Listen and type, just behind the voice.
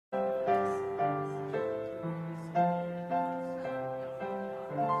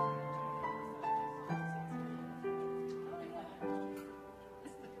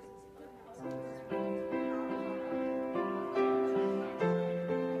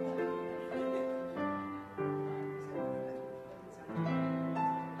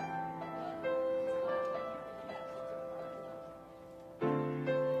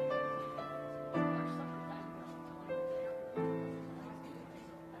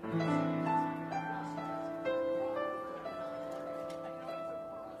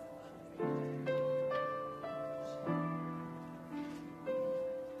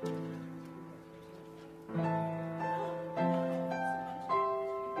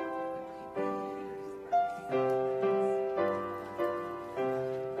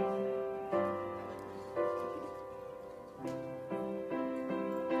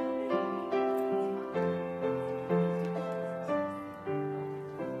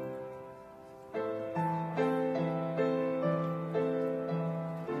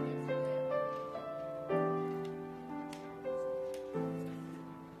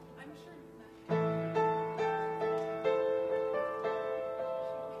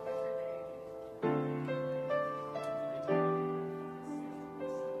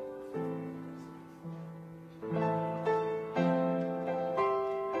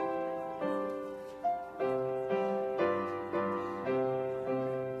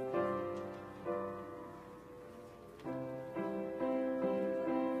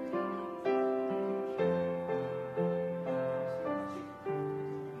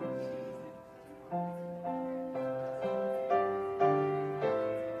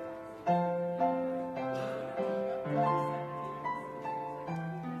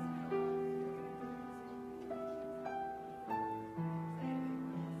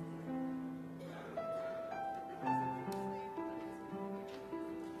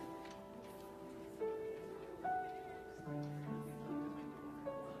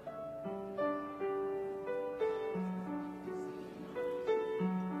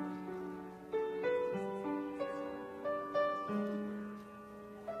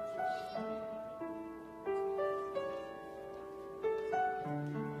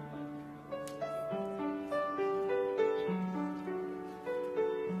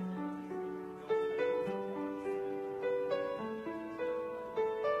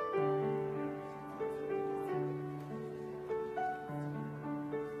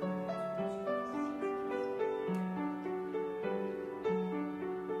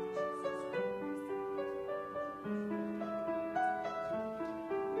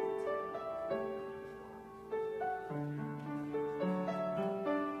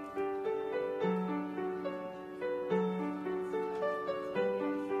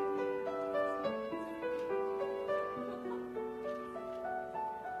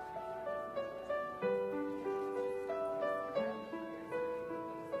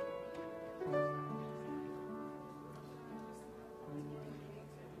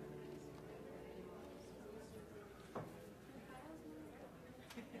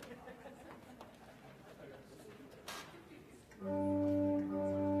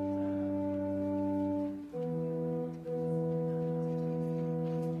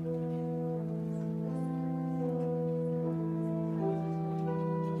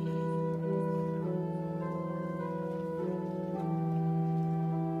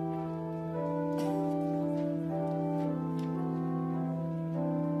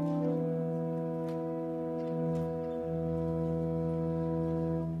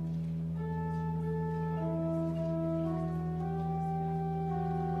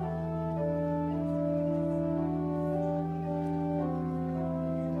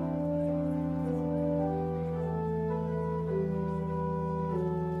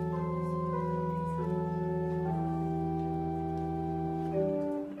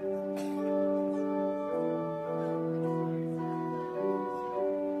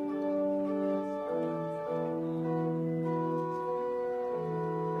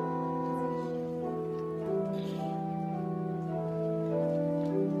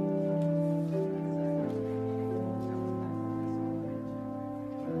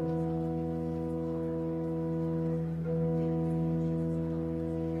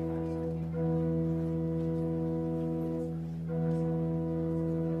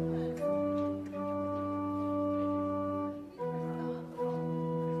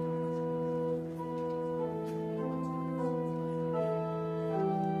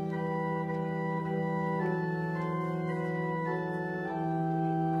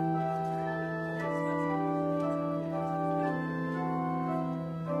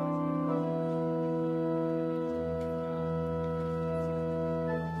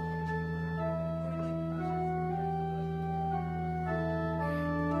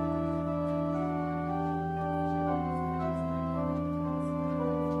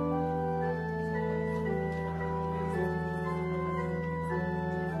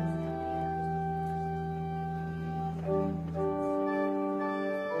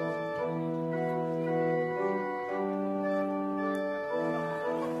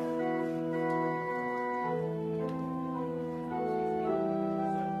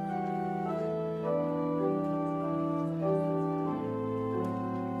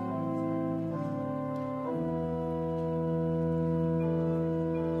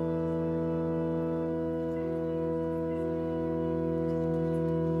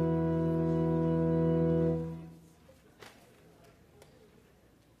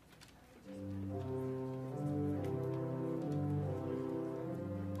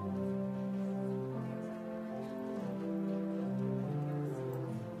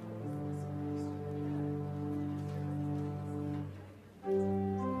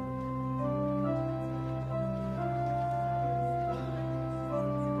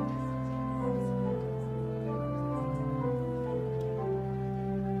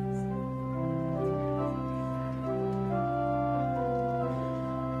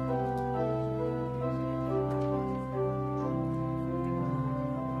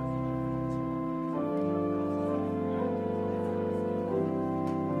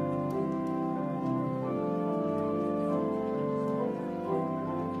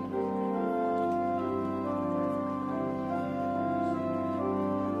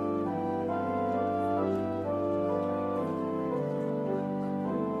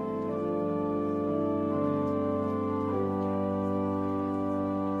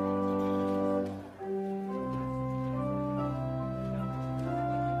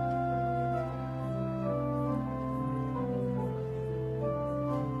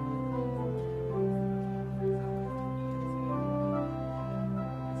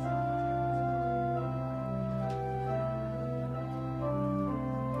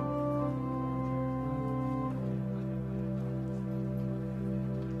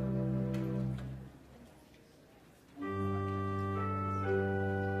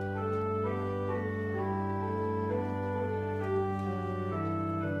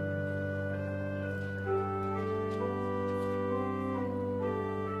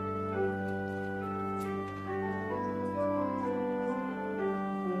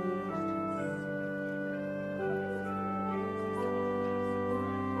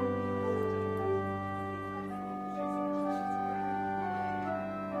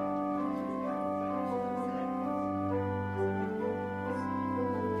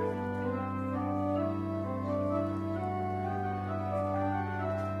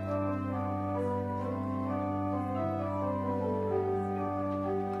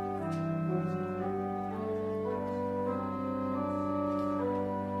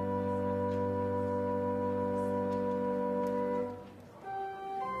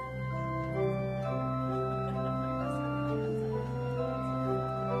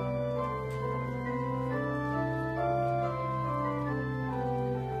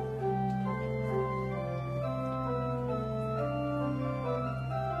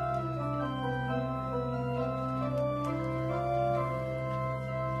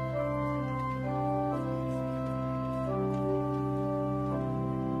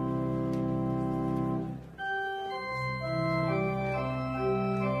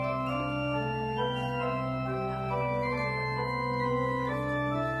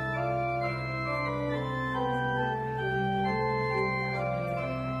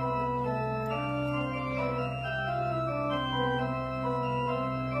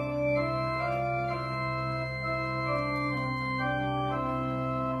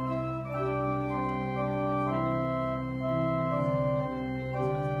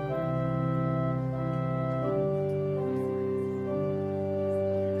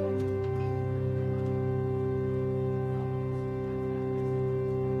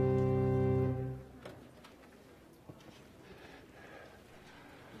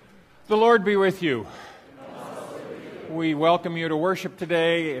The Lord be with you. We welcome you to worship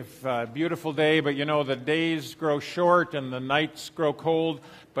today. It's a beautiful day, but you know the days grow short and the nights grow cold,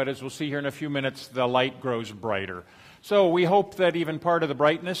 but as we'll see here in a few minutes, the light grows brighter. So we hope that even part of the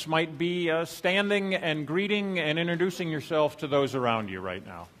brightness might be standing and greeting and introducing yourself to those around you right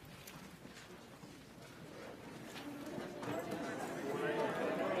now.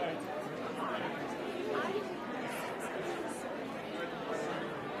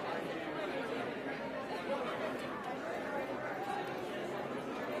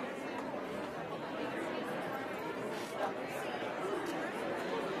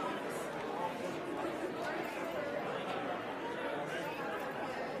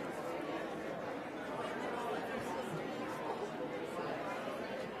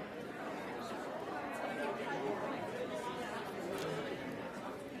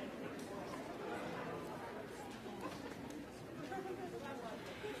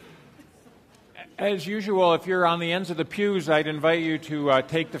 As usual, if you're on the ends of the pews, I'd invite you to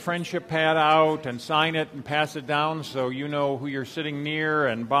take the friendship pad out and sign it and pass it down so you know who you're sitting near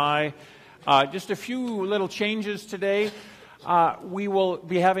and by. Just a few little changes today. We will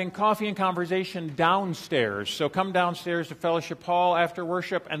be having coffee and conversation downstairs. So come downstairs to Fellowship Hall after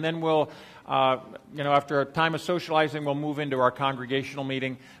worship, and then we'll, after a time of socializing, we'll move into our congregational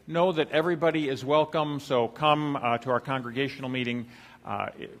meeting. Know that everybody is welcome, so come to our congregational meeting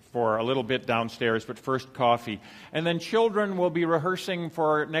for a little bit downstairs, but first coffee. And then children will be rehearsing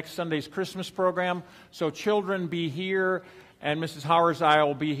for next Sunday's Christmas program. So children be here, and Mrs. Howers I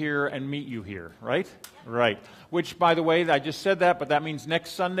will be here and meet you here, right? Right. Which, by the way, I just said that, but that means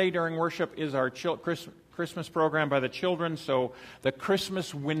next Sunday during worship is our Christmas program by the children, so the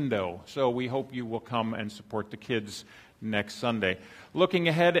Christmas window. So we hope you will come and support the kids next Sunday. Looking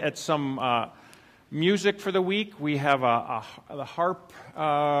ahead at some music for the week, we have a harp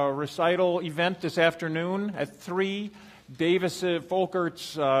recital event this afternoon at 3. Davis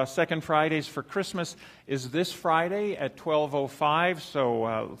Folkert's Second Fridays for Christmas is this Friday at 12:05,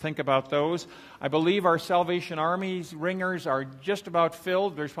 so think about those. I believe our Salvation Army's ringers are just about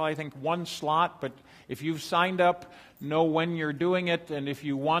filled. There's probably, I think, one slot, but if you've signed up, know when you're doing it, and if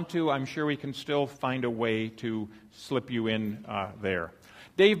you want to, I'm sure we can still find a way to slip you in there.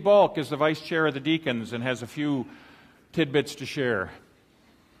 Dave Balk is the vice chair of the deacons and has a few tidbits to share.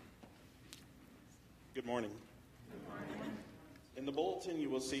 Good morning. In the bulletin, you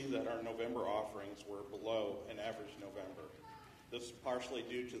will see that our November offerings were below an average November. This is partially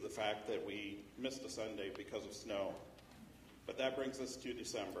due to the fact that we missed a Sunday because of snow. But that brings us to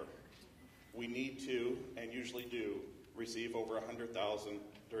December. We need to, and usually do, receive over $100,000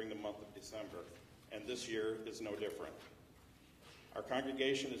 during the month of December, and this year is no different. Our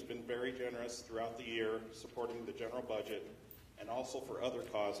congregation has been very generous throughout the year, supporting the general budget and also for other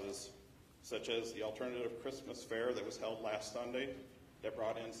causes, such as the alternative Christmas fair that was held last Sunday that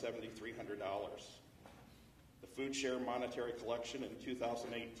brought in $7,300. The food share monetary collection in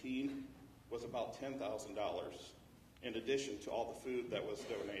 2018 was about $10,000, in addition to all the food that was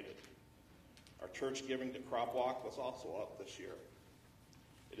donated. Our church giving to Crop Walk was also up this year.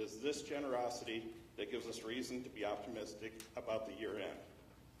 It is this generosity that gives us reason to be optimistic about the year end.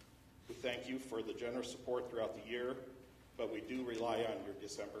 We thank you for the generous support throughout the year, but we do rely on your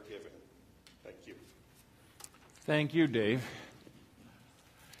December giving. Thank you. Thank you, Dave.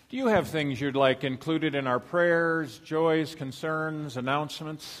 Do you have things you'd like included in our prayers, joys, concerns,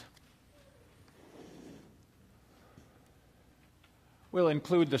 announcements? We'll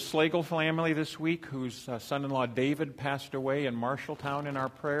include the Slagle family this week, whose son-in-law David passed away in Marshalltown, in our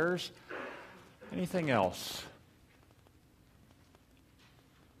prayers. Anything else?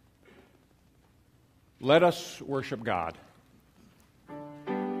 Let us worship God.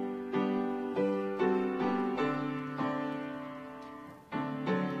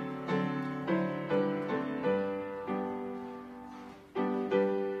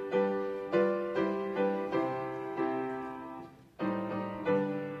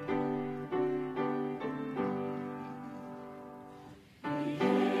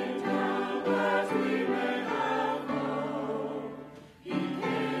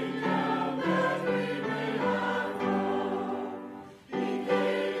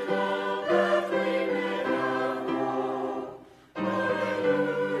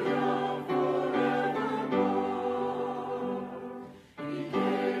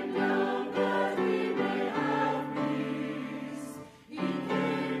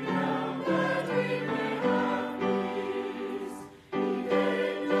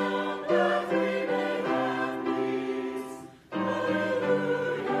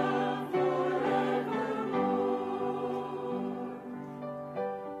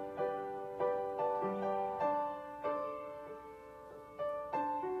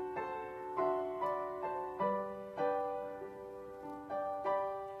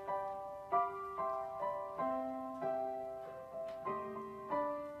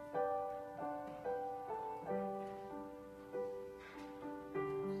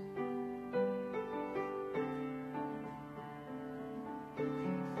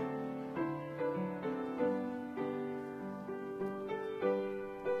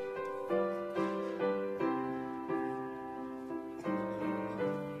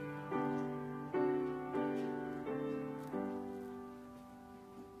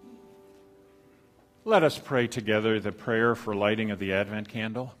 Let us pray together the prayer for lighting of the Advent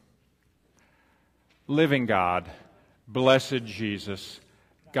candle. Living God, blessed Jesus,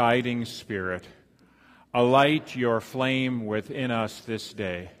 guiding Spirit, alight your flame within us this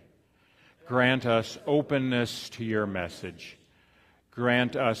day. Grant us openness to your message.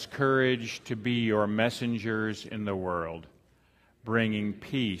 Grant us courage to be your messengers in the world, bringing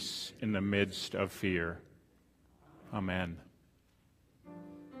peace in the midst of fear. Amen.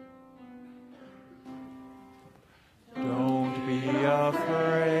 Don't be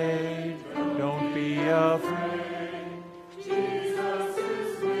afraid, don't be afraid. Jesus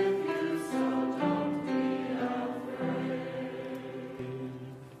is with you, so don't be afraid.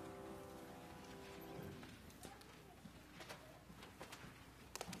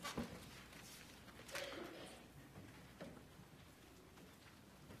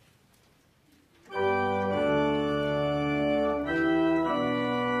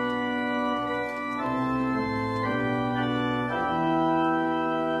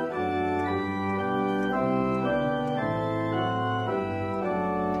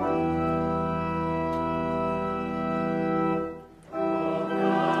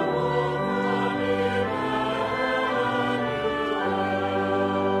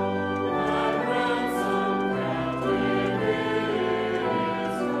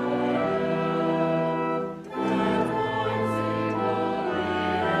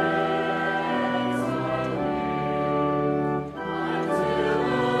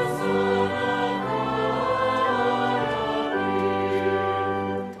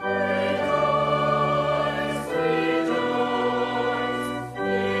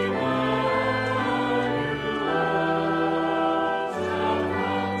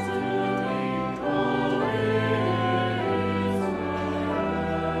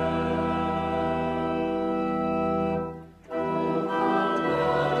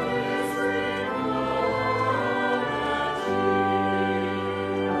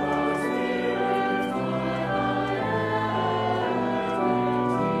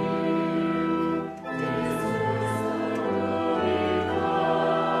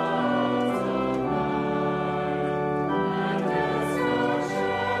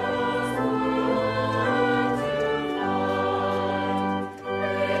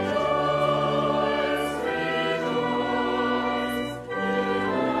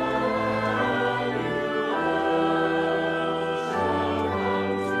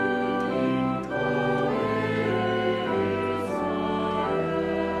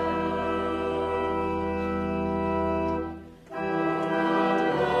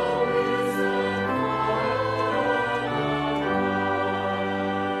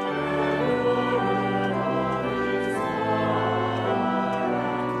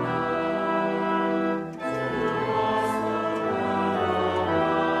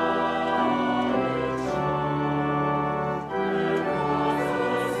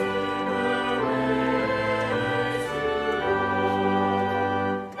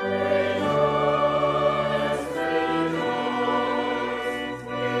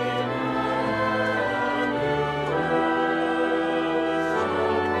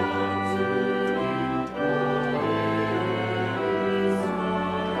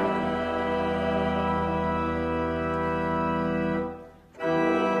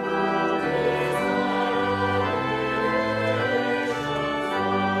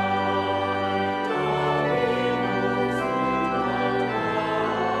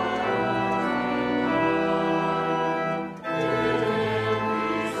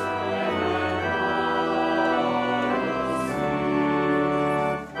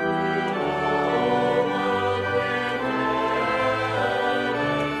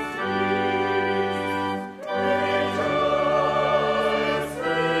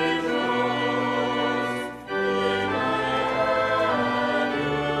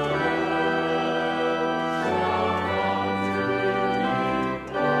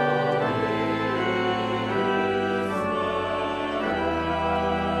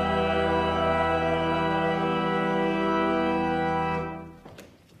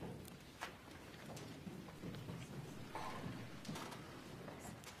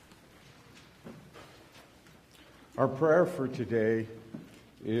 Our prayer for today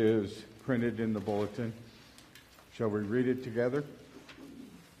is printed in the bulletin. Shall we read it together?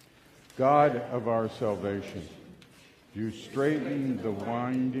 God of our salvation, you straighten the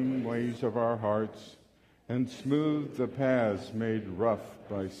winding ways of our hearts and smooth the paths made rough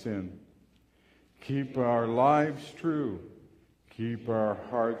by sin. Keep our lives true, keep our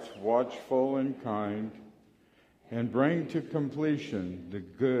hearts watchful and kind, and bring to completion the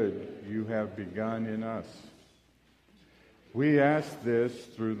good you have begun in us. We ask this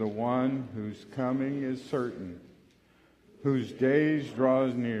through the one whose coming is certain, whose days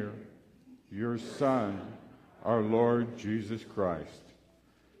draws near, your Son, our Lord Jesus Christ,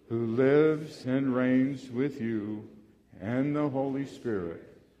 who lives and reigns with you and the Holy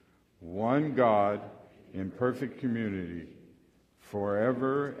Spirit, one God in perfect community,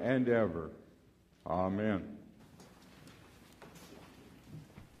 forever and ever. Amen.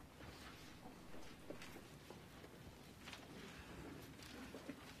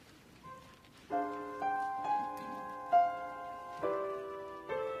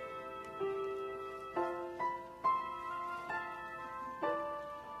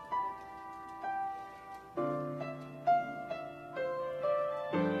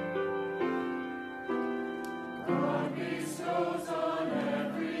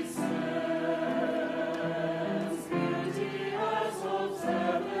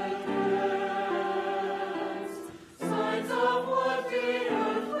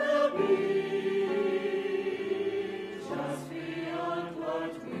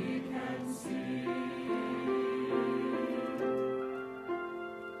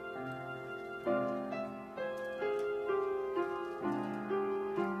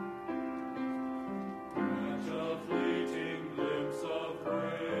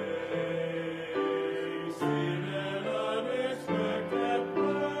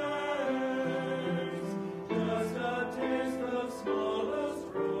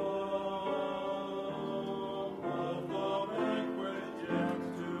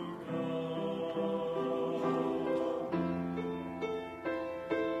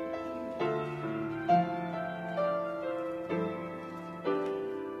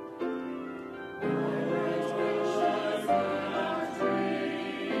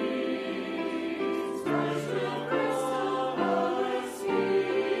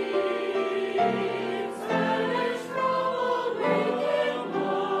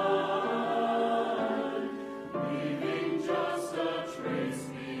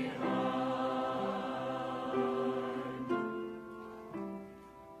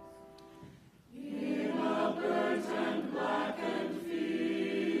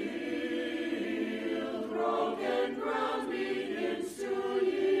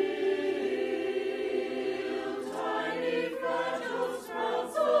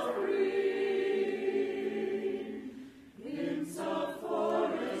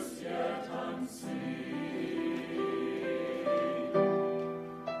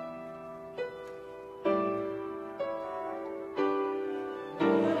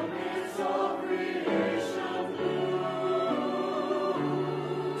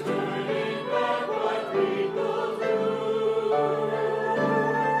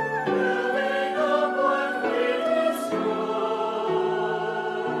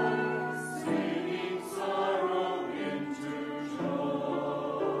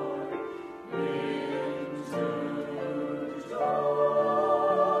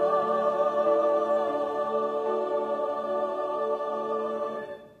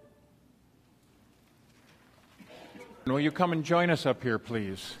 Will you come and join us up here,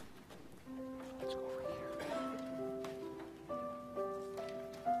 please? Let's go over here.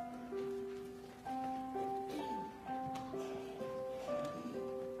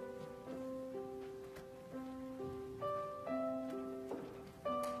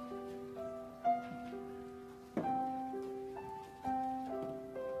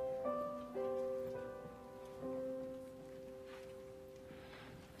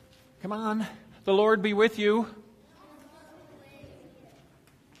 Come on. The Lord be with you.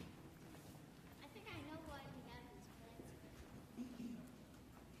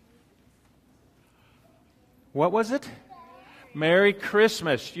 What was it? Merry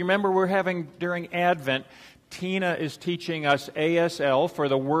Christmas. You remember we're having, during Advent, Tina is teaching us ASL for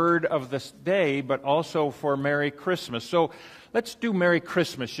the word of this day, but also for Merry Christmas. So let's do Merry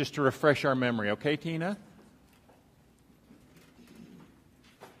Christmas just to refresh our memory. Okay, Tina?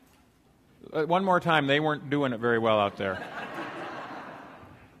 One more time. They weren't doing it very well out there.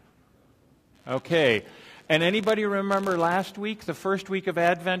 Okay. And anybody remember last week, the first week of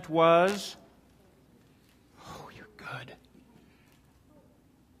Advent was... Good.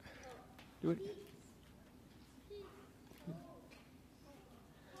 Do it.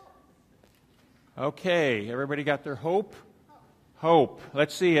 Okay, everybody got their hope? Hope.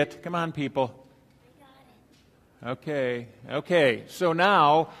 Let's see it. Come on, people. Okay. So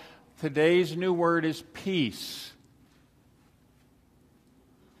now, today's new word is peace.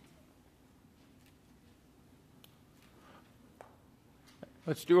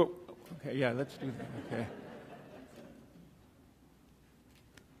 Let's do it. Okay, yeah, let's do that. Okay.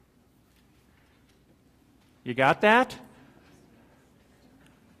 You got that?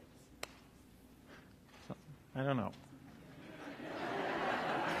 I don't know.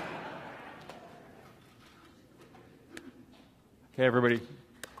 Okay, everybody.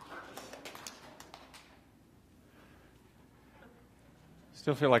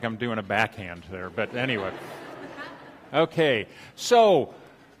 Still feel like I'm doing a backhand there, but anyway. Okay, so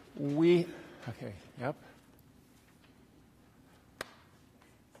okay, yep.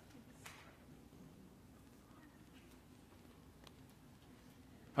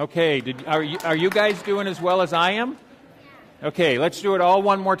 Okay, are you guys doing as well as I am? Okay, let's do it all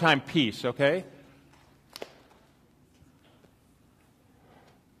one more time. Peace, okay?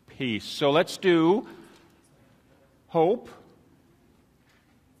 Peace. So let's do hope,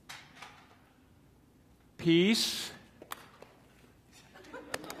 peace,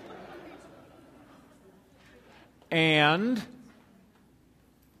 and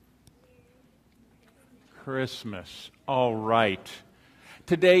Christmas. All right.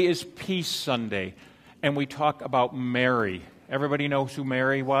 Today is Peace Sunday, and we talk about Mary. Everybody knows who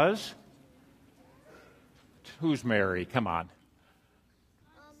Mary was? Who's Mary? Come on.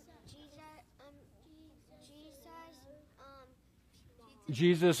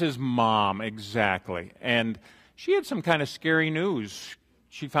 Jesus' mom, exactly. And she had some kind of scary news.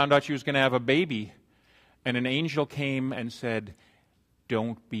 She found out she was going to have a baby, and an angel came and said,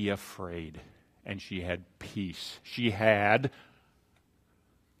 "Don't be afraid." And she had peace. She had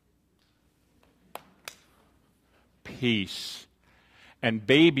peace. And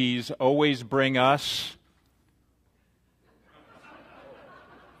babies always bring us...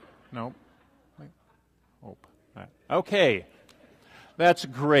 No? Hope. Okay. That's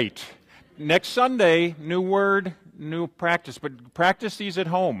great. Next Sunday, new word, new practice. But practice these at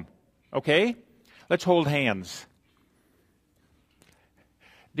home. Okay? Let's hold hands.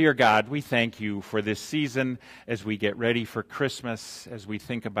 Dear God, we thank you for this season as we get ready for Christmas, as we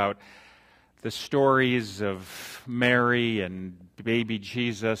think about the stories of Mary and baby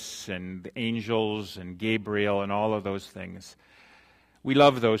Jesus and the angels and Gabriel and all of those things. We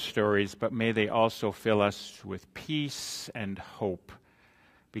love those stories, but may they also fill us with peace and hope,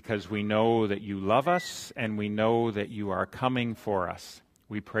 because we know that you love us and we know that you are coming for us.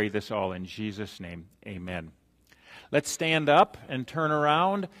 We pray this all in Jesus' name. Amen. Let's stand up and turn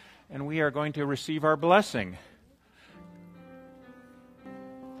around, and we are going to receive our blessing.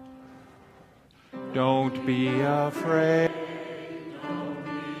 Don't be afraid.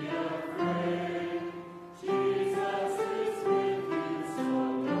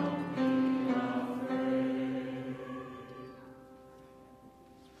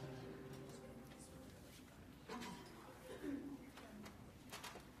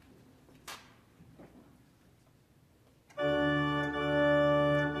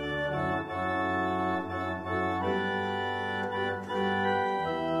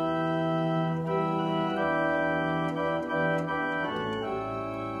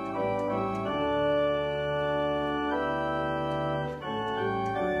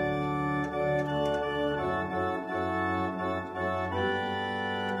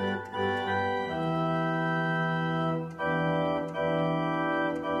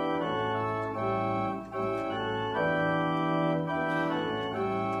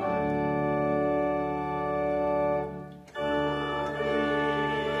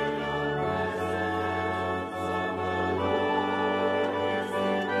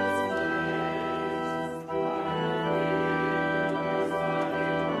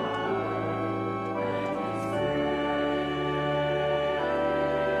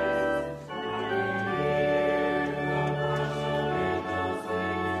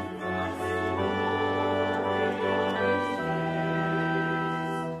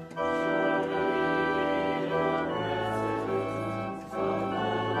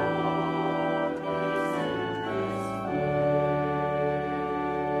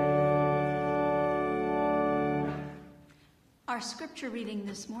 Our scripture reading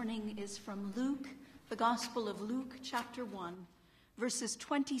this morning is from Luke, the Gospel of Luke, chapter 1, verses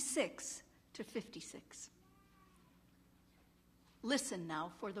 26 to 56. Listen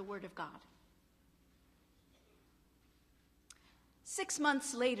now for the word of God. 6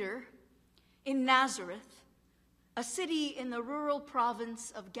 months later, in Nazareth, a city in the rural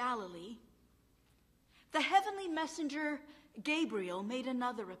province of Galilee, the heavenly messenger Gabriel made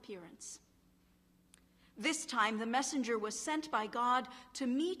another appearance. This time, the messenger was sent by God to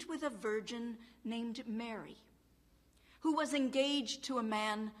meet with a virgin named Mary, who was engaged to a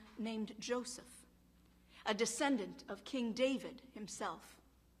man named Joseph, a descendant of King David himself.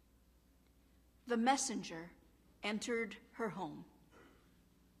 The messenger entered her home.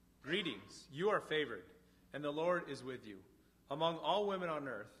 Greetings, you are favored, and the Lord is with you. Among all women on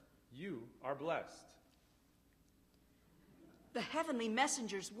earth, you are blessed. The heavenly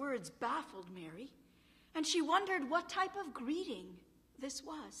messenger's words baffled Mary, and she wondered what type of greeting this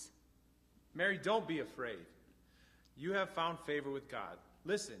was. Mary, don't be afraid. You have found favor with God.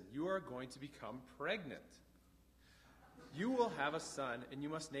 Listen, you are going to become pregnant. You will have a son, and you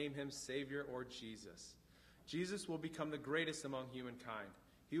must name him Savior or Jesus. Jesus will become the greatest among humankind.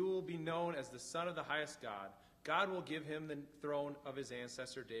 He will be known as the Son of the highest God. God will give him the throne of his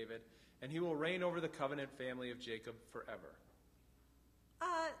ancestor David, and he will reign over the covenant family of Jacob forever.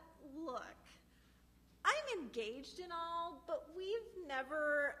 Look, I'm engaged and all, but we've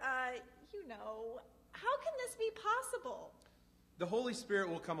never, how can this be possible? The Holy Spirit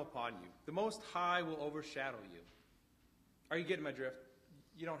will come upon you. The Most High will overshadow you. Are you getting my drift?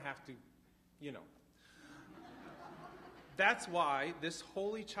 You don't have to, That's why this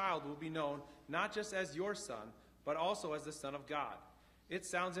holy child will be known not just as your son, but also as the Son of God. It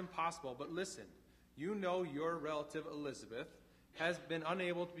sounds impossible, but listen. You know your relative Elizabeth has been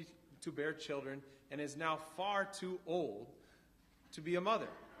unable to bear children and is now far too old to be a mother.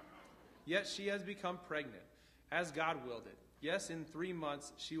 Yet she has become pregnant, as God willed it. Yes, in 3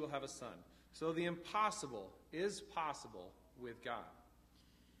 months she will have a son. So the impossible is possible with God.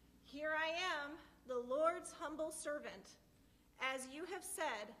 Here I am, the Lord's humble servant. As you have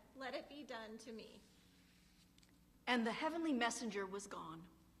said, let it be done to me. And the heavenly messenger was gone.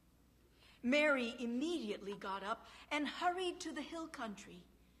 Mary immediately got up and hurried to the hill country,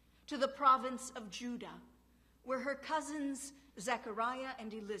 to the province of Judah, where her cousins Zechariah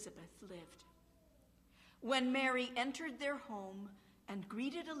and Elizabeth lived. When Mary entered their home and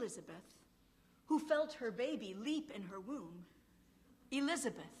greeted Elizabeth, who felt her baby leap in her womb,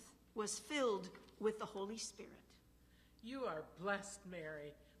 Elizabeth was filled with the Holy Spirit. You are blessed,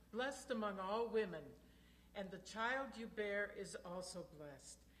 Mary, blessed among all women, and the child you bear is also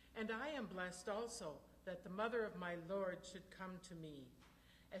blessed. And I am blessed also that the mother of my Lord should come to me.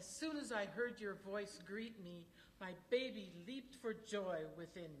 As soon as I heard your voice greet me, my baby leaped for joy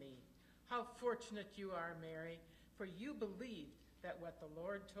within me. How fortunate you are, Mary, for you believed that what the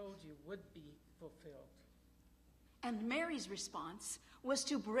Lord told you would be fulfilled. And Mary's response was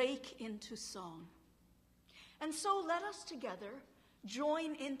to break into song. And so let us together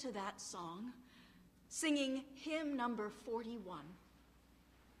join into that song, singing hymn number 41.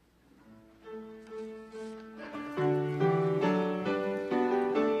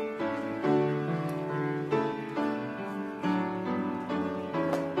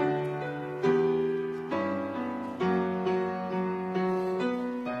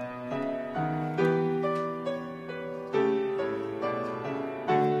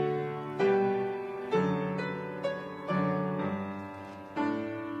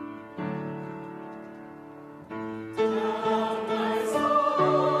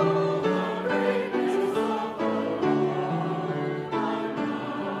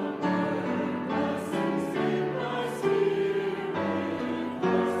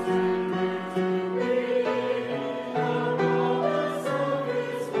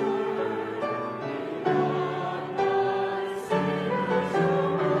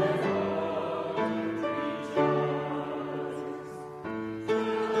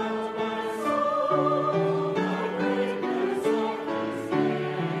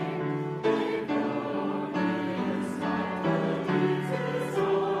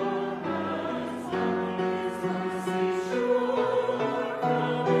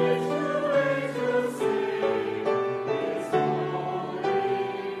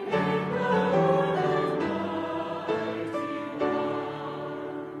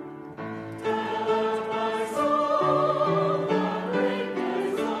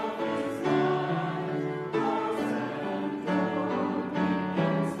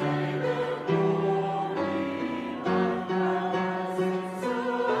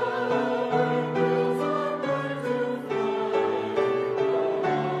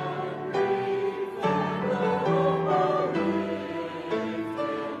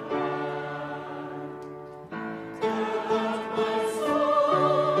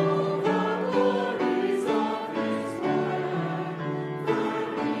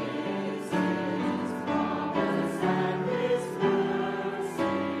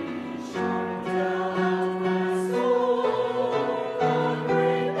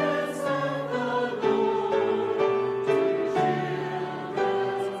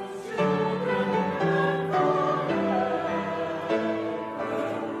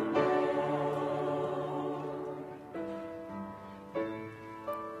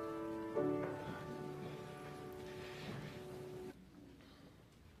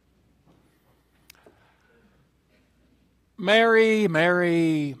 Mary,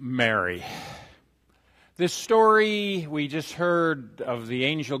 Mary, Mary. This story we just heard of the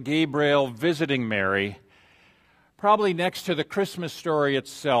angel Gabriel visiting Mary, probably next to the Christmas story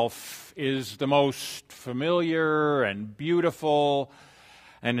itself, is the most familiar and beautiful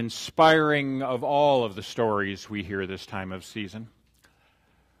and inspiring of all of the stories we hear this time of season.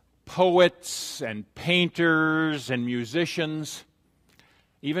 Poets and painters and musicians,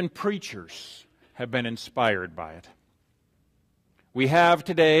 even preachers, have been inspired by it. We have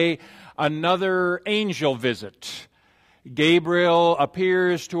today another angel visit. Gabriel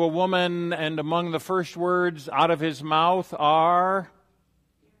appears to a woman, and among the first words out of his mouth are,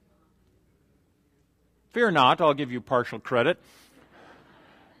 "Fear not," I'll give you partial credit.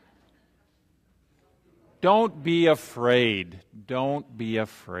 Don't be afraid. Don't be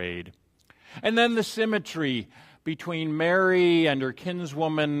afraid. And then the symmetry between Mary and her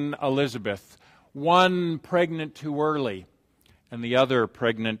kinswoman Elizabeth, one pregnant too early and the other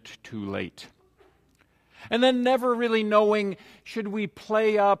pregnant too late. And then never really knowing, should we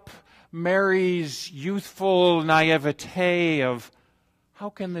play up Mary's youthful naivete of, how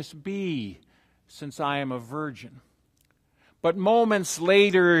can this be since I am a virgin? But moments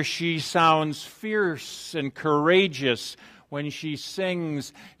later, she sounds fierce and courageous when she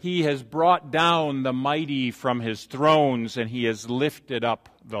sings, "He has brought down the mighty from his thrones, and he has lifted up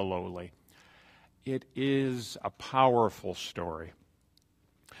the lowly." It is a powerful story.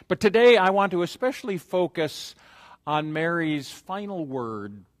 But today I want to especially focus on Mary's final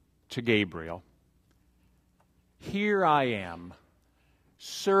word to Gabriel. "Here I am,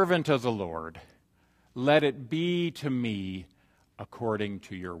 servant of the Lord. Let it be to me according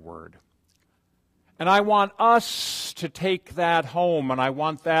to your word." And I want us to take that home, and I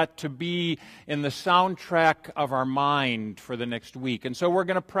want that to be in the soundtrack of our mind for the next week. And so we're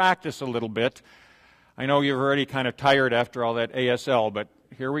going to practice a little bit. I know you're already kind of tired after all that ASL, but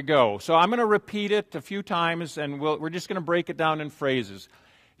here we go. So I'm going to repeat it a few times, and we're just going to break it down in phrases.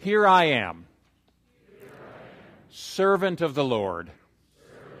 Here I am, servant of the Lord.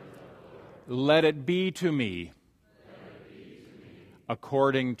 Let it be to me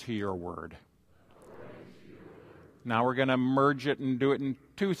according to your word. Now we're going to merge it and do it in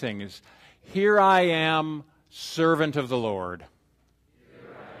two things. Here I am, servant of the Lord.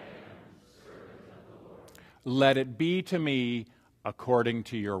 Let it be to me according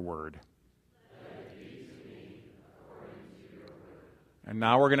to your word. And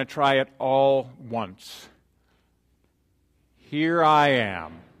now we're going to try it all once. Here I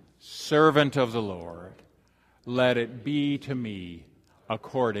am, servant of the Lord. Let it be to me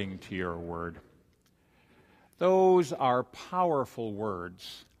according to your word. Those are powerful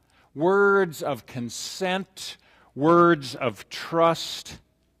words. Words of consent, words of trust.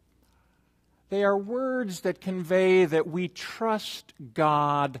 They are words that convey that we trust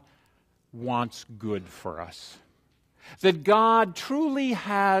God wants good for us. That God truly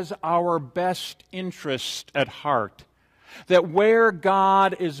has our best interest at heart. That where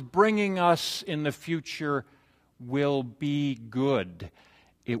God is bringing us in the future will be good.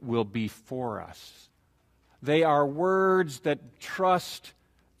 It will be for us. They are words that trust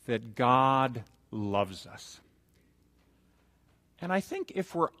that God loves us. And I think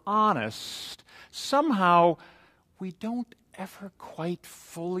if we're honest, somehow we don't ever quite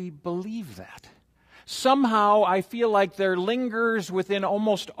fully believe that. Somehow I feel like there lingers within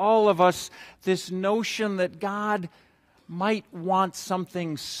almost all of us this notion that God might want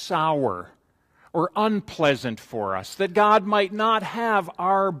something sour or unpleasant for us, that God might not have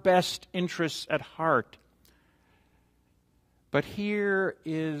our best interests at heart. But here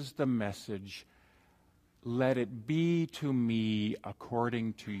is the message. Let it be to me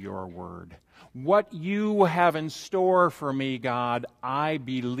according to your word. What you have in store for me, God, I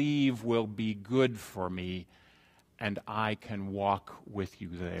believe will be good for me, and I can walk with you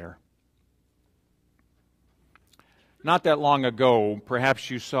there. Not that long ago, perhaps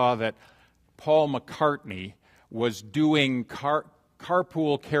you saw that Paul McCartney was doing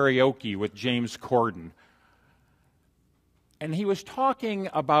carpool karaoke with James Corden. And he was talking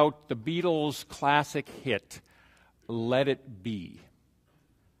about the Beatles' classic hit, Let It Be.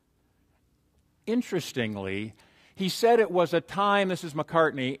 Interestingly, he said it was a time, this is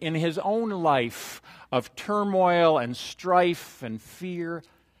McCartney, in his own life of turmoil and strife and fear.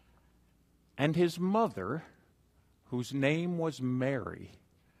 And his mother, whose name was Mary,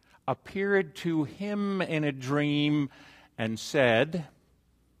 appeared to him in a dream and said,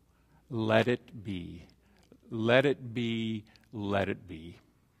 "Let it be. Let it be, let it be."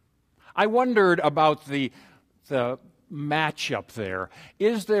 I wondered about the matchup there.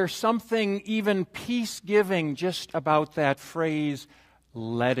 Is there something even peace-giving just about that phrase,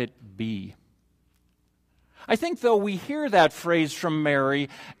 "let it be"? I think, though, we hear that phrase from Mary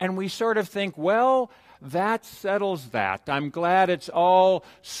and we sort of think, well, that settles that. I'm glad it's all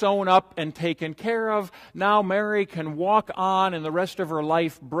sewn up and taken care of. Now Mary can walk on in the rest of her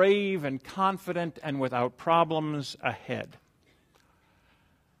life brave and confident and without problems ahead.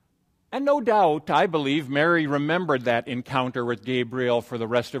 And no doubt, I believe, Mary remembered that encounter with Gabriel for the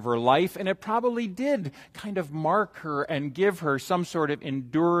rest of her life, and it probably did kind of mark her and give her some sort of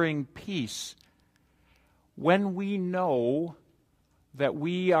enduring peace. When we know that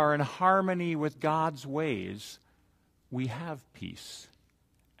we are in harmony with God's ways, we have peace.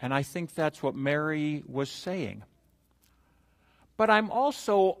 And I think that's what Mary was saying. But I'm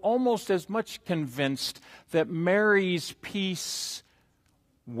also almost as much convinced that Mary's peace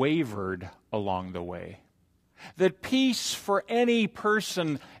wavered along the way. That peace for any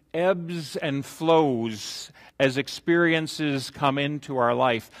person ebbs and flows as experiences come into our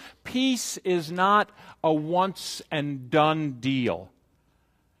life. Peace is not a once and done deal.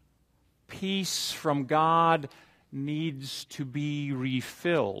 Peace from God needs to be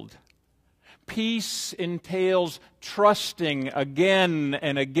refilled. Peace entails trusting again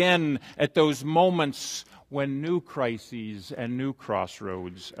and again at those moments when new crises and new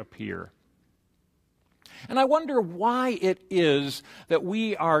crossroads appear. And I wonder why it is that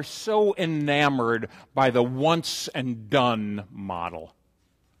we are so enamored by the once and done model.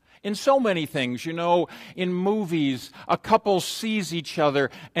 In so many things, in movies, a couple sees each other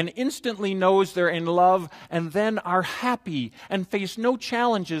and instantly knows they're in love and then are happy and face no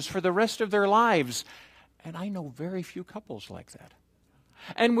challenges for the rest of their lives. And I know very few couples like that.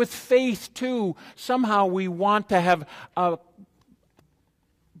 And with faith, too, somehow we want to have a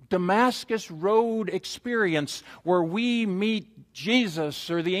Damascus Road experience where we meet Jesus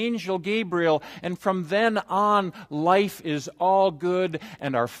or the angel Gabriel, and from then on, life is all good,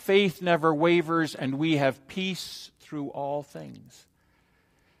 and our faith never wavers, and we have peace through all things.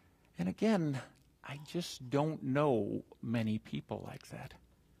 And again, I just don't know many people like that.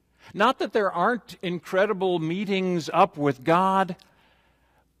 Not that there aren't incredible meetings up with God,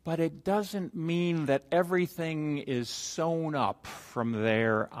 but it doesn't mean that everything is sewn up from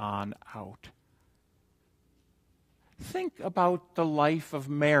there on out. Think about the life of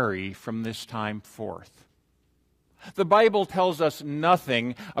Mary from this time forth. The Bible tells us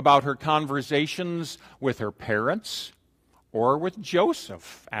nothing about her conversations with her parents or with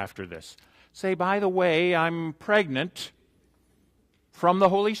Joseph after this. Say, by the way, I'm pregnant from the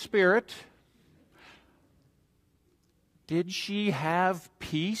Holy Spirit. Did she have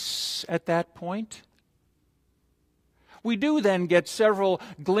peace at that point? We do then get several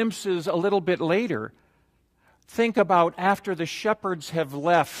glimpses a little bit later. Think about after the shepherds have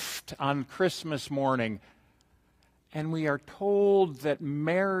left on Christmas morning, and we are told that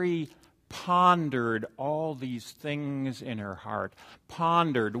Mary pondered all these things in her heart.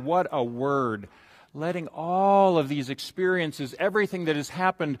 Pondered, what a word. Letting all of these experiences, everything that has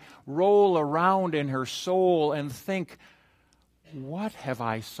happened, roll around in her soul and think, what have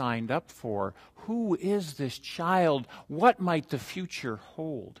I signed up for? Who is this child? What might the future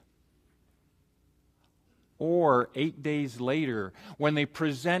hold? Or 8 days later, when they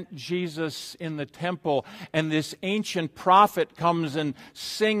present Jesus in the temple, and this ancient prophet comes and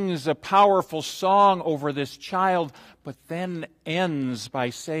sings a powerful song over this child, but then ends by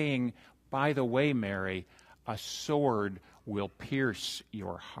saying, by the way, Mary, a sword will pierce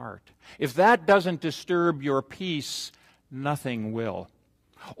your heart. If that doesn't disturb your peace, nothing will.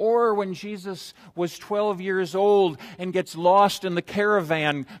 Or when Jesus was 12 years old and gets lost in the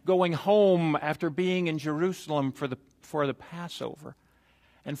caravan going home after being in Jerusalem for the Passover.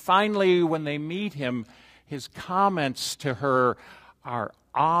 And finally, when they meet him, his comments to her are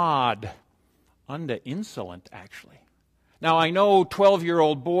odd, insolent, actually. Now, I know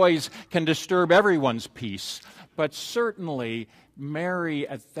 12-year-old boys can disturb everyone's peace, but certainly Mary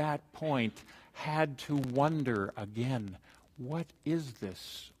at that point had to wonder again, what is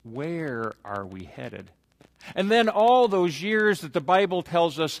this? Where are we headed? And then all those years that the Bible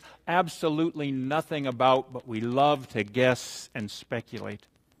tells us absolutely nothing about, but we love to guess and speculate.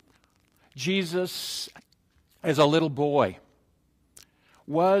 Jesus, as a little boy,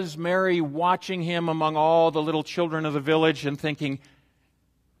 was Mary watching him among all the little children of the village and thinking,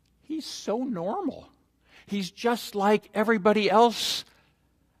 he's so normal. He's just like everybody else.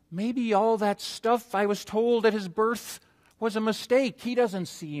 Maybe all that stuff I was told at his birth was a mistake. He doesn't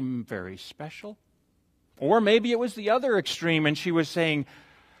seem very special. Or maybe it was the other extreme and she was saying,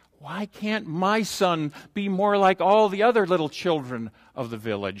 why can't my son be more like all the other little children of the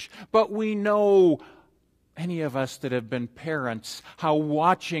village? But we know Any of us that have been parents, how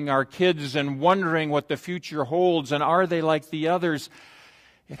watching our kids and wondering what the future holds and are they like the others,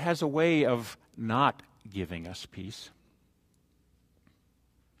 it has a way of not giving us peace.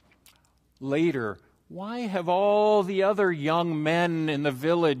 Later, why have all the other young men in the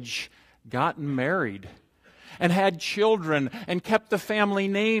village gotten married and had children and kept the family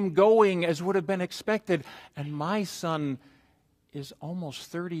name going as would have been expected? And my son is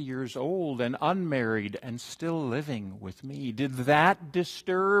almost 30 years old and unmarried and still living with me. Did that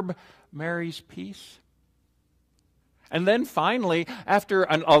disturb Mary's peace? And then finally, after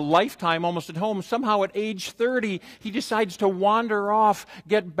a lifetime almost at home, somehow at age 30, he decides to wander off,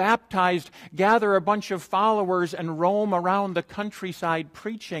 get baptized, gather a bunch of followers, and roam around the countryside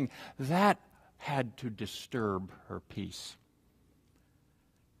preaching. That had to disturb her peace.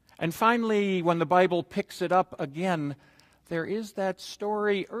 And finally, when the Bible picks it up again, there is that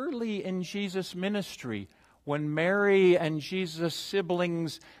story early in Jesus' ministry when Mary and Jesus'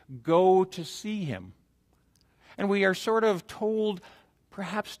 siblings go to see him. And we are sort of told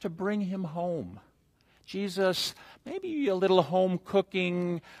perhaps to bring him home. Jesus, maybe a little home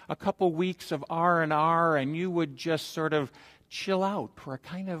cooking, a couple weeks of R&R, and you would just sort of chill out. We're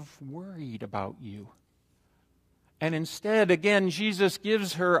kind of worried about you. And instead, again, Jesus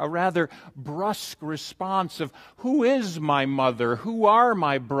gives her a rather brusque response of, who is my mother? Who are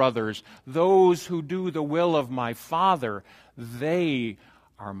my brothers? Those who do the will of my Father, they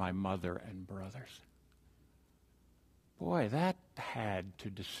are my mother and brothers. Boy, that had to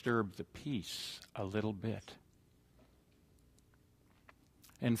disturb the peace a little bit.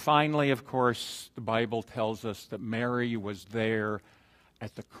 And finally, of course, the Bible tells us that Mary was there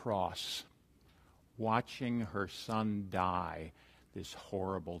at the cross, watching her son die this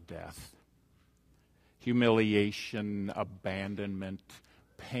horrible death. Humiliation, abandonment,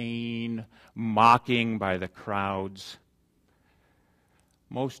 pain, mocking by the crowds.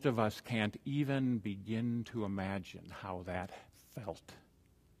 Most of us can't even begin to imagine how that felt.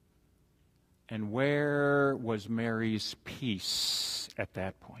 And where was Mary's peace at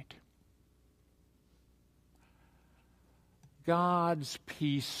that point? God's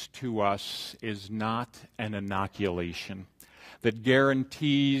peace to us is not an inoculation that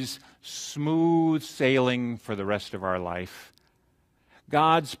guarantees smooth sailing for the rest of our life.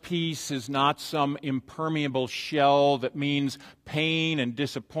 God's peace is not some impermeable shell that means pain and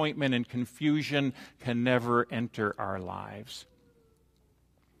disappointment and confusion can never enter our lives.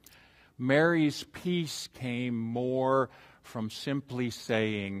 Mary's peace came more from simply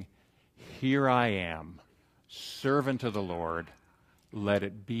saying, "Here I am, servant of the Lord, let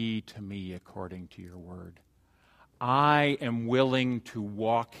it be to me according to your word. I am willing to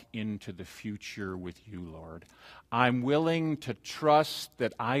walk into the future with you, Lord. I'm willing to trust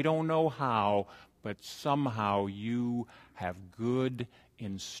that I don't know how, but somehow you have good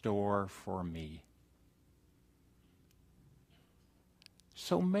in store for me."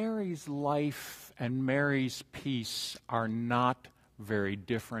 So Mary's life and Mary's peace are not very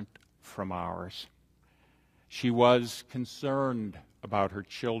different from ours. She was concerned about her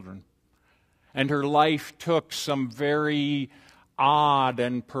children, and her life took some very odd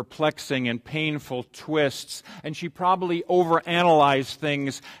and perplexing and painful twists, and she probably overanalyzed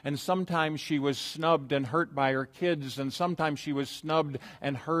things, and sometimes she was snubbed and hurt by her kids, and sometimes she was snubbed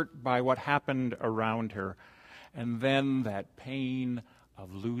and hurt by what happened around her. And then that pain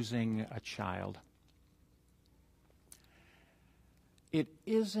of losing a child. It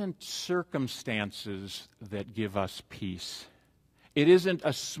isn't circumstances that give us peace. It isn't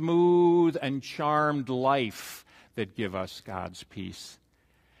a smooth and charmed life that give us God's peace.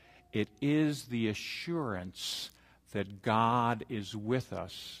 It is the assurance that God is with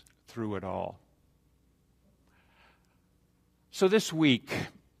us through it all. So this week,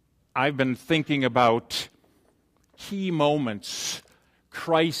 I've been thinking about key moments,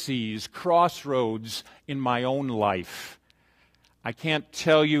 crises, crossroads in my own life. I can't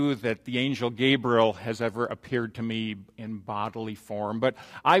tell you that the angel Gabriel has ever appeared to me in bodily form, but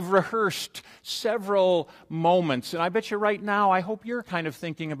I've rehearsed several moments, and I bet you right now, I hope you're kind of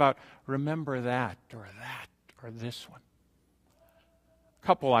thinking about, remember that, or this one. A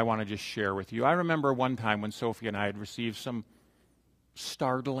couple I want to just share with you. I remember one time when Sophie and I had received some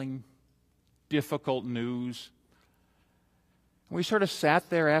startling, difficult news. We sort of sat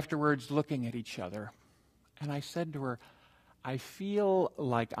there afterwards looking at each other, and I said to her, I feel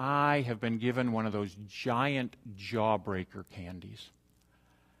like I have been given one of those giant jawbreaker candies.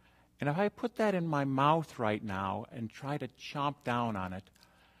 And if I put that in my mouth right now and try to chomp down on it,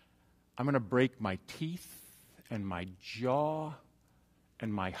 I'm going to break my teeth and my jaw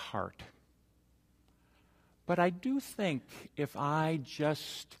and my heart. But I do think if I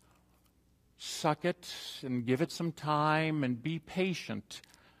just suck it and give it some time and be patient,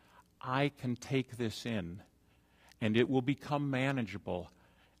 I can take this in, and it will become manageable,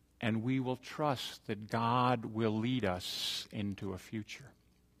 and we will trust that God will lead us into a future.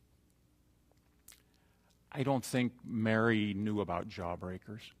 I don't think Mary knew about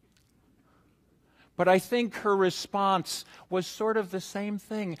jawbreakers. But I think her response was sort of the same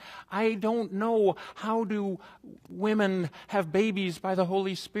thing. I don't know, how do women have babies by the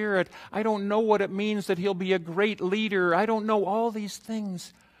Holy Spirit? I don't know what it means that he'll be a great leader. I don't know all these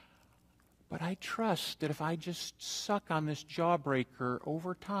things. But I trust that if I just suck on this jawbreaker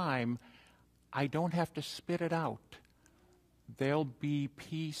over time, I don't have to spit it out. There'll be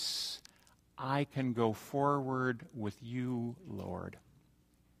peace. I can go forward with you, Lord.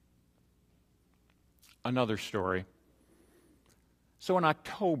 Another story. So in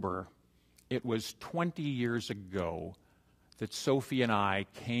October, it was 20 years ago that Sophie and I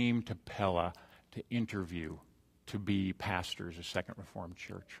came to Pella to interview to be pastors of Second Reformed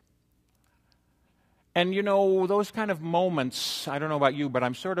Church. And you know, those kind of moments, I don't know about you, but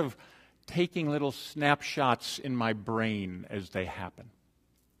I'm sort of taking little snapshots in my brain as they happen.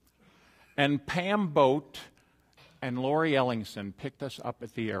 And Pam Boat and Lori Ellingson picked us up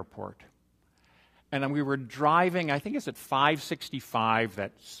at the airport. And we were driving, I think it's at 565,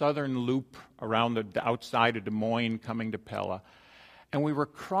 that southern loop around the outside of Des Moines coming to Pella. And we were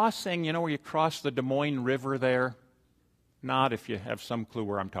crossing, you know where you cross the Des Moines River there? Not if you have some clue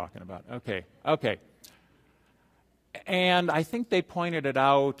where I'm talking about. Okay. And I think they pointed it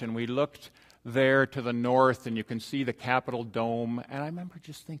out, and we looked there to the north, and you can see the Capitol Dome. And I remember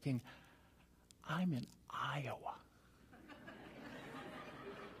just thinking, I'm in Iowa.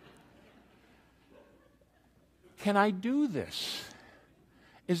 Can I do this?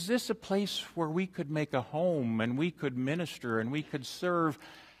 Is this a place where we could make a home and we could minister and we could serve?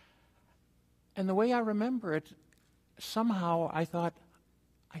 And the way I remember it, somehow I thought,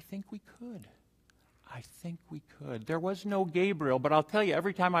 I think we could. I think we could. There was no Gabriel, but I'll tell you,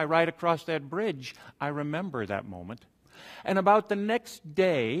 every time I ride across that bridge, I remember that moment. And about the next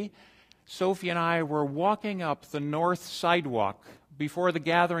day, Sophie and I were walking up the north sidewalk before the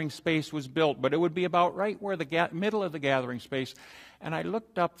gathering space was built, but it would be about right where the middle of the gathering space. And I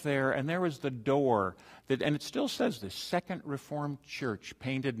looked up there, and there was the door, and it still says this, Second Reformed Church,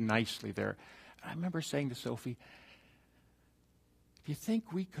 painted nicely there. And I remember saying to Sophie, do you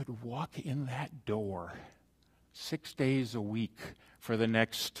think we could walk in that door 6 days a week for the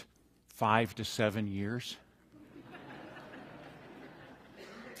next 5 to 7 years?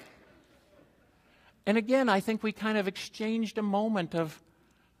 And again, I think we kind of exchanged a moment of,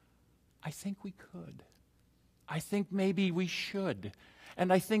 I think we could. I think maybe we should.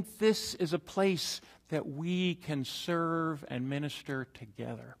 And I think this is a place that we can serve and minister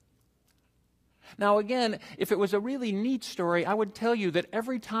together. Now again, if it was a really neat story, I would tell you that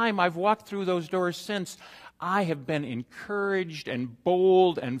every time I've walked through those doors since, I have been encouraged and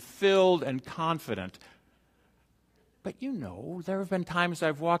bold and filled and confident. But you know, there have been times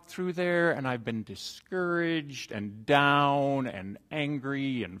I've walked through there and I've been discouraged and down and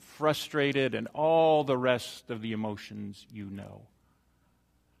angry and frustrated and all the rest of the emotions you know.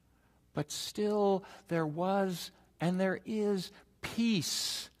 But still, there was and there is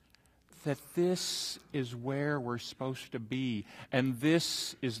peace that this is where we're supposed to be, and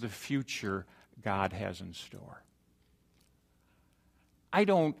this is the future God has in store. I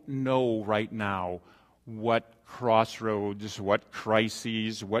don't know right now what crossroads, what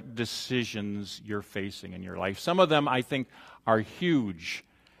crises, what decisions you're facing in your life. Some of them, I think, are huge,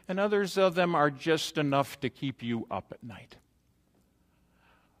 and others of them are just enough to keep you up at night.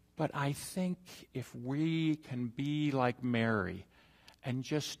 But I think if we can be like Mary and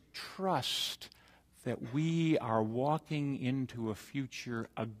just trust that we are walking into a future,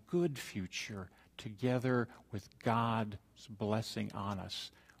 a good future, together with God's blessing on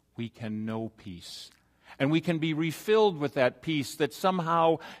us, we can know peace. And we can be refilled with that peace that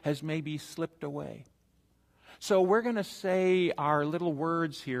somehow has maybe slipped away. So we're going to say our little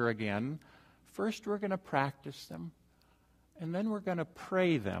words here again. First, we're going to practice them. And then we're going to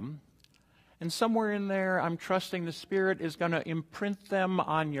pray them. And somewhere in there, I'm trusting the Spirit is going to imprint them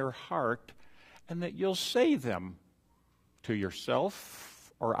on your heart, and that you'll say them to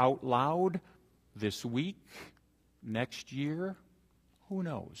yourself or out loud this week, next year, who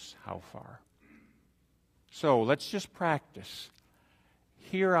knows how far. So let's just practice.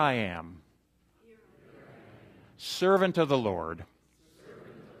 Here I am, servant of the Lord.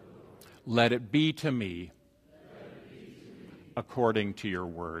 Let it be to me according to your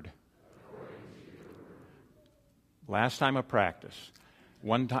word. Last time of practice.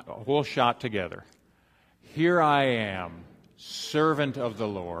 One time, a whole shot together. Here I am, servant of the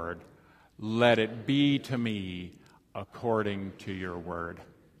Lord. Let it be to me according to your word.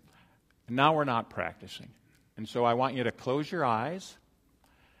 Now we're not practicing. And so I want you to close your eyes,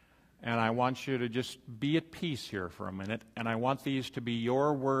 and I want you to just be at peace here for a minute, and I want these to be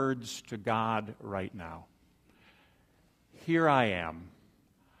your words to God right now. Here I am,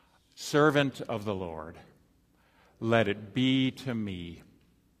 servant of the Lord. Let it be to me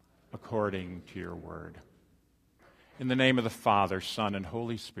according to your word. In the name of the Father, Son, and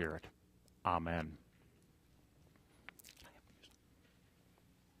Holy Spirit. Amen.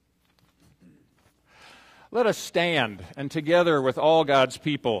 Let us stand and together with all God's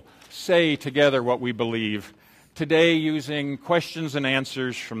people say together what we believe, today using questions and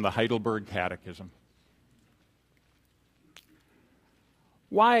answers from the Heidelberg Catechism.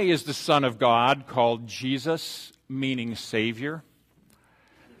 Why is the Son of God called Jesus, meaning Savior?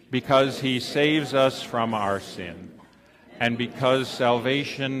 Because he saves us from our sin, and because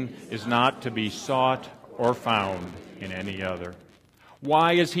salvation is not to be sought or found in any other.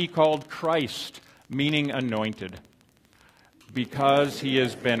 Why is he called Christ, meaning anointed? Because he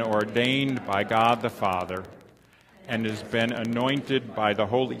has been ordained by God the Father and has been anointed by the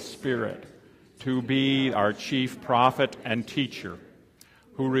Holy Spirit to be our chief prophet and teacher,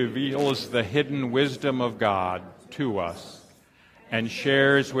 who reveals the hidden wisdom of God to us and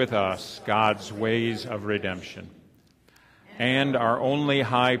shares with us God's ways of redemption. And our only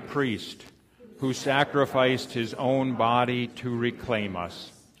high priest, who sacrificed his own body to reclaim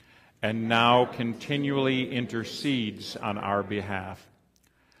us, and now continually intercedes on our behalf.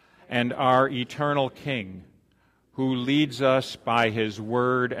 And our eternal King, who leads us by his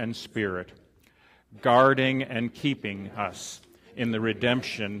word and spirit, guarding and keeping us in the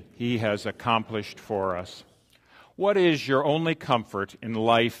redemption he has accomplished for us. What is your only comfort in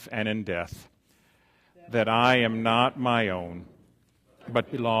life and in death? That I am not my own,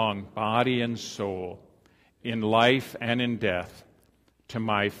 but belong, body and soul, in life and in death, to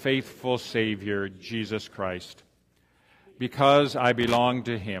my faithful Savior, Jesus Christ. Because I belong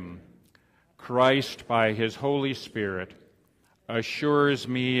to him, Christ, by his Holy Spirit, assures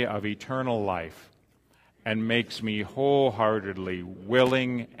me of eternal life and makes me wholeheartedly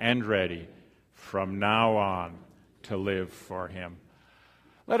willing and ready from now on to live for him.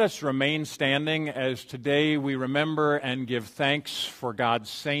 Let us remain standing as today we remember and give thanks for God's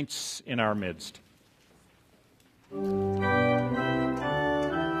saints in our midst.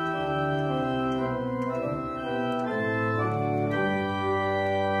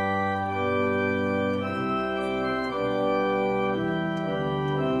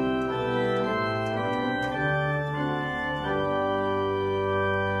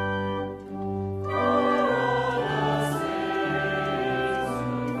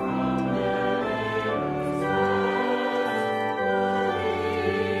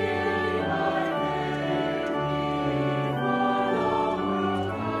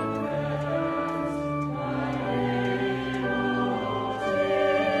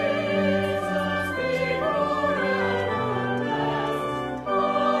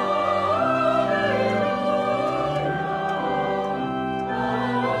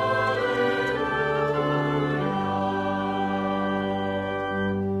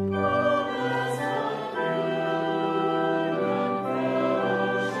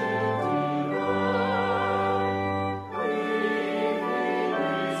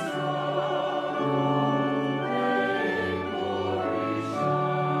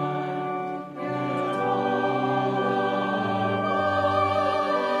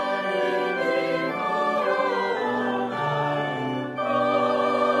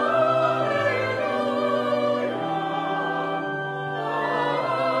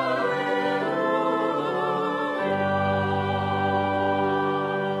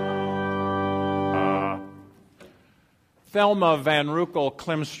 Thelma van Ruckel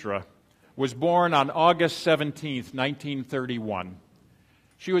Klimstra was born on August 17, 1931.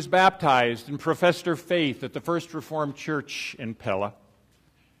 She was baptized and professed her faith at the First Reformed Church in Pella.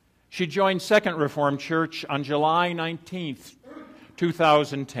 She joined Second Reformed Church on July 19,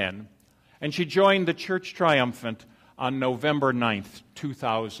 2010, and she joined the Church Triumphant on November 9,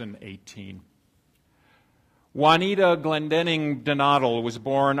 2018. Juanita Glendenning Donatel was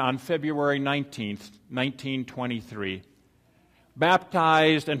born on February 19, 1923.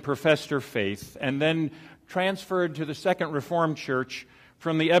 Baptized and professed her faith, and then transferred to the Second Reformed Church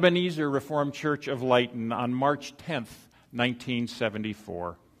from the Ebenezer Reformed Church of Lighton on March 10,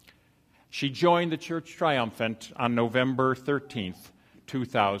 1974. She joined the Church Triumphant on November 13,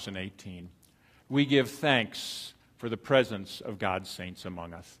 2018. We give thanks for the presence of God's saints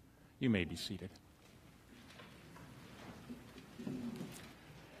among us. You may be seated.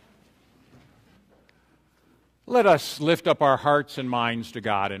 Let us lift up our hearts and minds to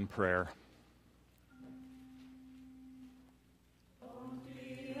God in prayer.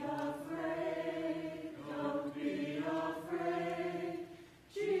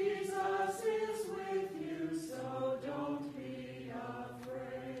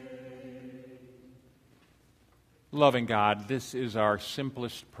 Loving God, this is our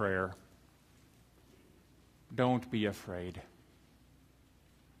simplest prayer. Don't be afraid.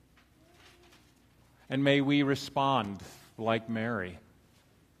 And may we respond like Mary.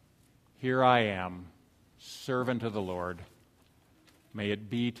 Here I am, servant of the Lord. May it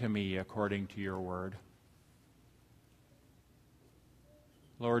be to me according to your word.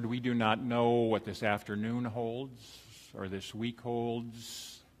 Lord, we do not know what this afternoon holds, or this week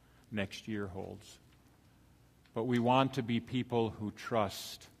holds, next year holds. But we want to be people who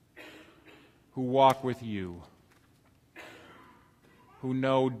trust, who walk with you, who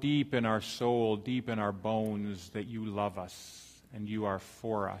know deep in our soul, deep in our bones, that you love us and you are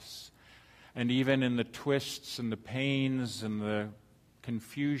for us. And even in the twists and the pains and the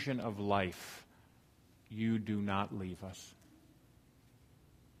confusion of life, you do not leave us.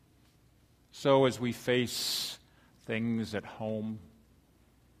 So as we face things at home,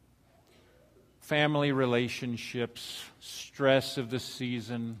 family relationships, stress of the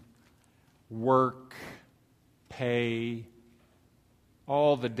season, work, pay,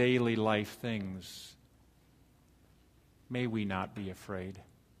 all the daily life things, may we not be afraid.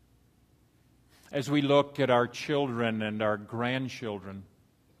 As we look at our children and our grandchildren,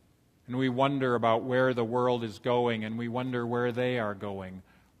 and we wonder about where the world is going, and we wonder where they are going,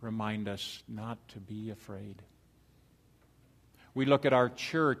 remind us not to be afraid. We look at our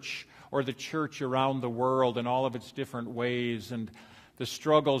church or the church around the world in all of its different ways and the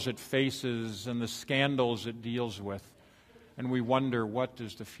struggles it faces and the scandals it deals with. And we wonder, what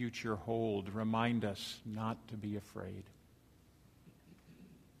does the future hold? Remind us not to be afraid.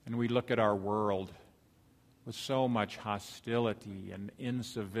 And we look at our world with so much hostility and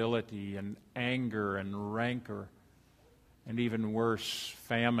incivility and anger and rancor, and even worse,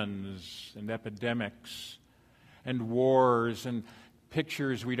 famines and epidemics and wars and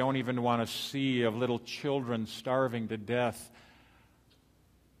pictures we don't even want to see of little children starving to death.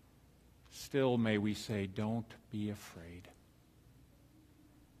 Still, may we say, don't be afraid.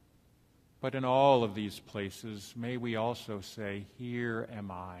 But in all of these places, may we also say, here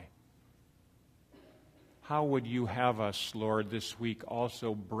am I. How would you have us, Lord, this week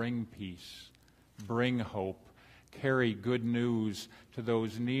also bring peace, bring hope, carry good news to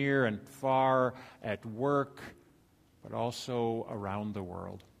those near and far, at work, but also around the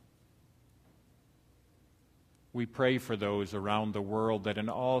world? We pray for those around the world that in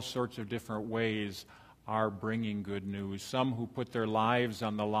all sorts of different ways are bringing good news. Some who put their lives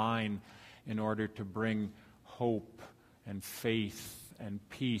on the line in order to bring hope and faith and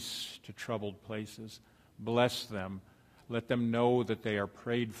peace to troubled places. Bless them. Let them know that they are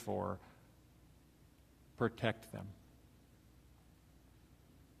prayed for. Protect them.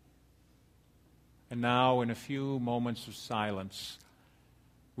 And now, in a few moments of silence,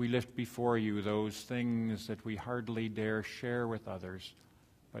 we lift before you those things that we hardly dare share with others,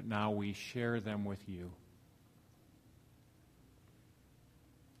 but now we share them with you.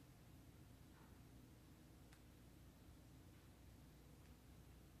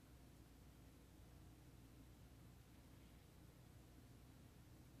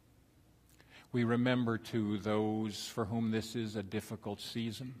 We remember, too, those for whom this is a difficult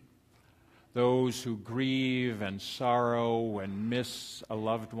season, those who grieve and sorrow and miss a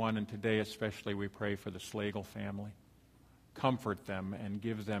loved one, and today especially we pray for the Slagle family. Comfort them and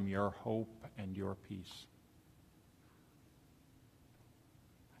give them your hope and your peace.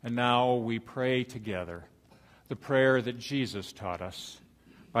 And now we pray together the prayer that Jesus taught us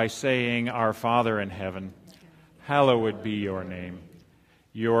by saying, Our Father in heaven, hallowed be your name.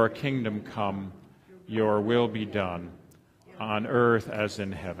 Your kingdom come, your will be done, on earth as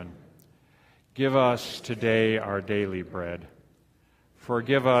in heaven. Give us today our daily bread.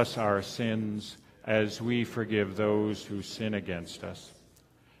 Forgive us our sins as we forgive those who sin against us.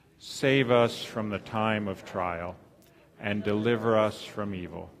 Save us from the time of trial and deliver us from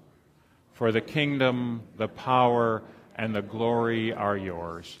evil. For the kingdom, the power, and the glory are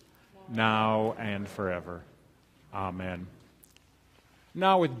yours, now and forever. Amen.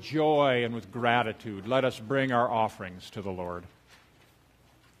 Now with joy and with gratitude, let us bring our offerings to the Lord.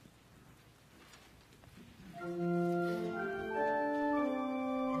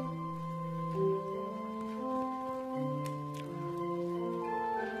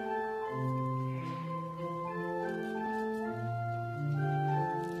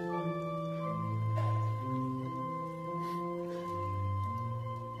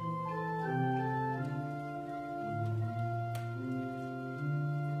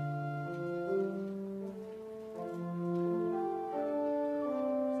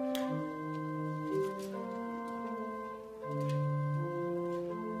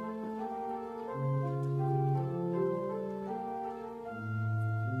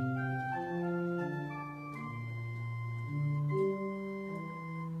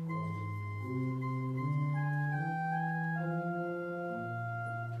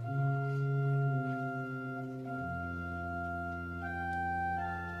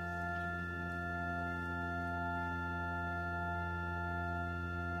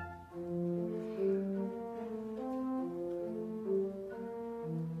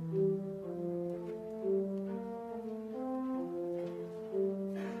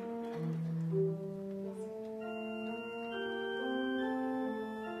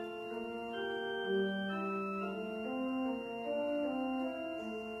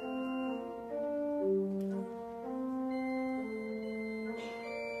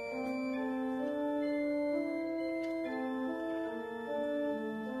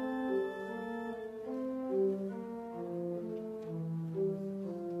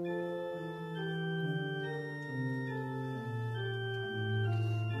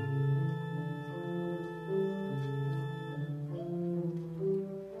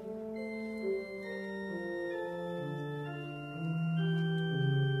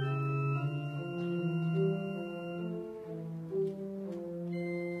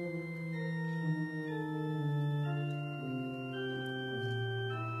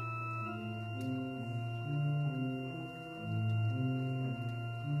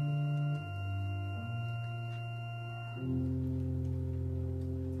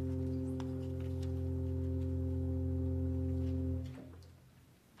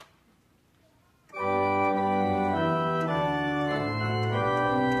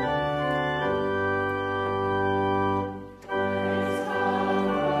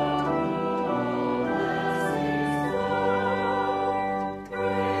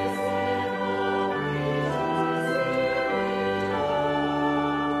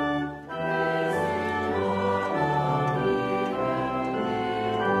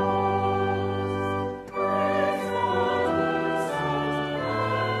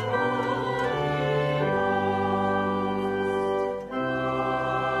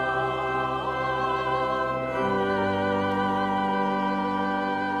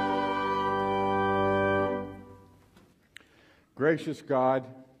 Gracious God,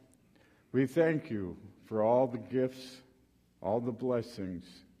 we thank you for all the gifts, all the blessings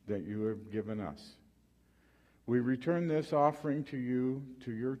that you have given us. We return this offering to you,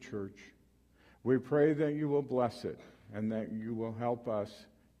 to your church. We pray that you will bless it and that you will help us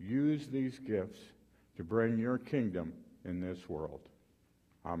use these gifts to bring your kingdom in this world.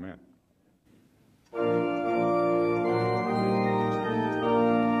 Amen.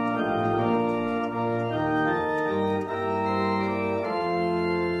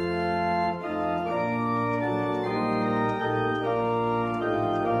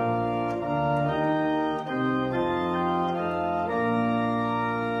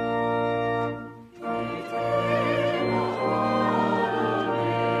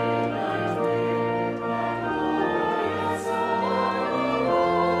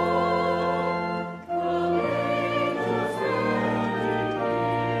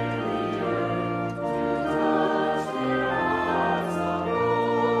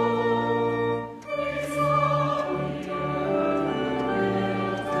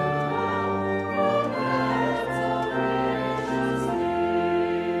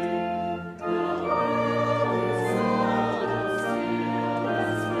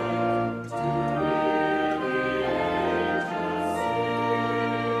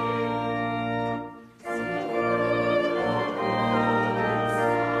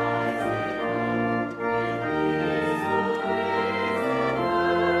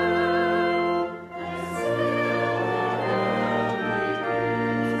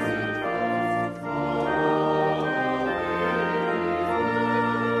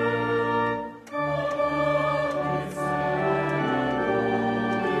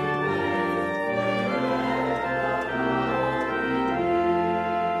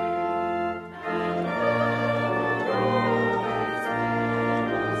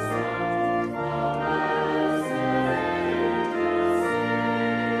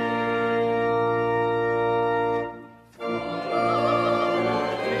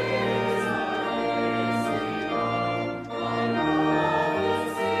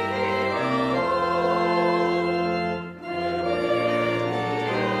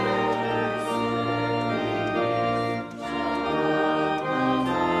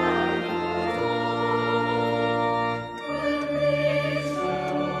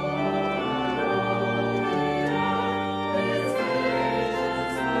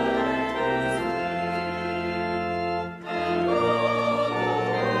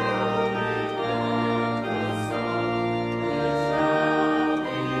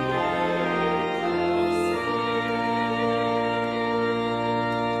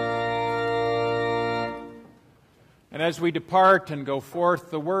 And as we depart and go forth,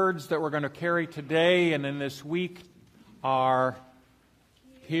 the words that we're going to carry today and in this week are,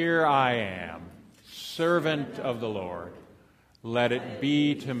 "Here I am, servant of the Lord. Let it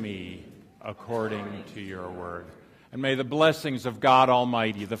be to me according to your word." And may the blessings of God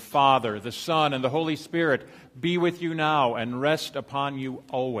Almighty, the Father, the Son, and the Holy Spirit be with you now and rest upon you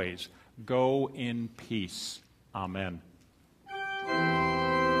always. Go in peace. Amen.